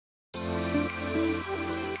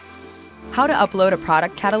How to upload a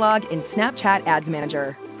product catalog in Snapchat Ads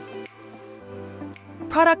Manager.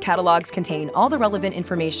 Product catalogs contain all the relevant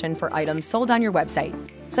information for items sold on your website,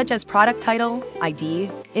 such as product title, ID,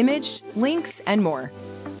 image, links, and more.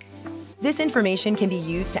 This information can be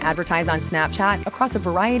used to advertise on Snapchat across a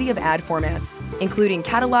variety of ad formats, including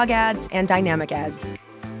catalog ads and dynamic ads.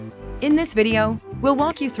 In this video, we'll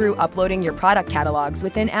walk you through uploading your product catalogs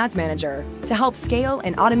within Ads Manager to help scale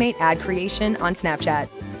and automate ad creation on Snapchat.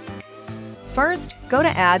 First, go to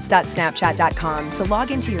ads.snapchat.com to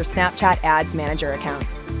log into your Snapchat Ads Manager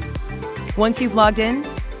account. Once you've logged in,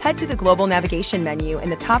 head to the global navigation menu in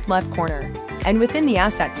the top left corner, and within the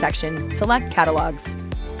Assets section, select Catalogs.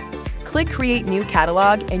 Click Create New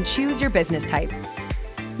Catalog and choose your business type.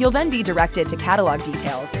 You'll then be directed to Catalog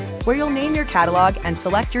Details, where you'll name your catalog and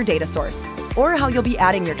select your data source, or how you'll be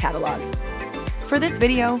adding your catalog. For this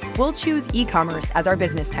video, we'll choose e-commerce as our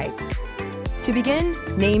business type. To begin,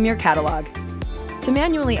 name your catalog. To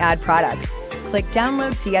manually add products, click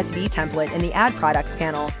Download CSV Template in the Add Products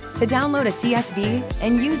panel to download a CSV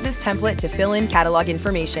and use this template to fill in catalog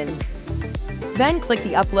information. Then click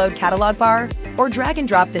the Upload Catalog bar or drag and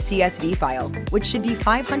drop the CSV file, which should be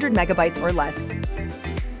 500 megabytes or less.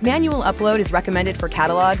 Manual upload is recommended for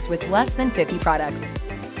catalogs with less than 50 products.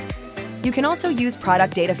 You can also use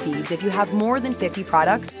product data feeds if you have more than 50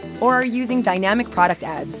 products or are using dynamic product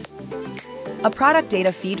ads. A product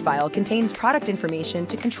data feed file contains product information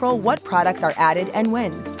to control what products are added and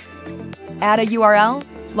when. Add a URL,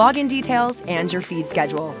 login details, and your feed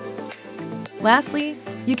schedule. Lastly,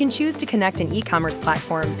 you can choose to connect an e-commerce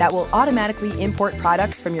platform that will automatically import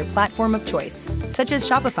products from your platform of choice, such as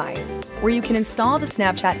Shopify, where you can install the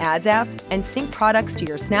Snapchat Ads app and sync products to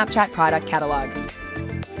your Snapchat product catalog.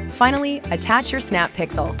 Finally, attach your Snap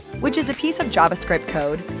Pixel, which is a piece of JavaScript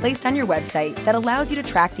code placed on your website that allows you to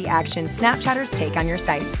track the actions Snapchatters take on your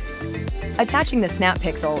site. Attaching the Snap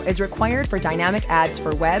Pixel is required for dynamic ads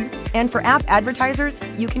for web, and for app advertisers,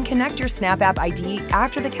 you can connect your Snap App ID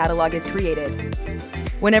after the catalog is created.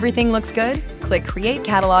 When everything looks good, click Create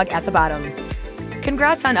Catalog at the bottom.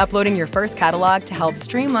 Congrats on uploading your first catalog to help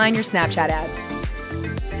streamline your Snapchat ads.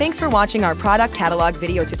 Thanks for watching our product catalog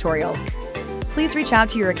video tutorial. Please reach out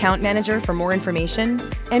to your account manager for more information,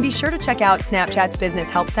 and be sure to check out Snapchat's Business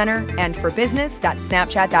Help Center and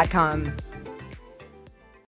forbusiness.snapchat.com.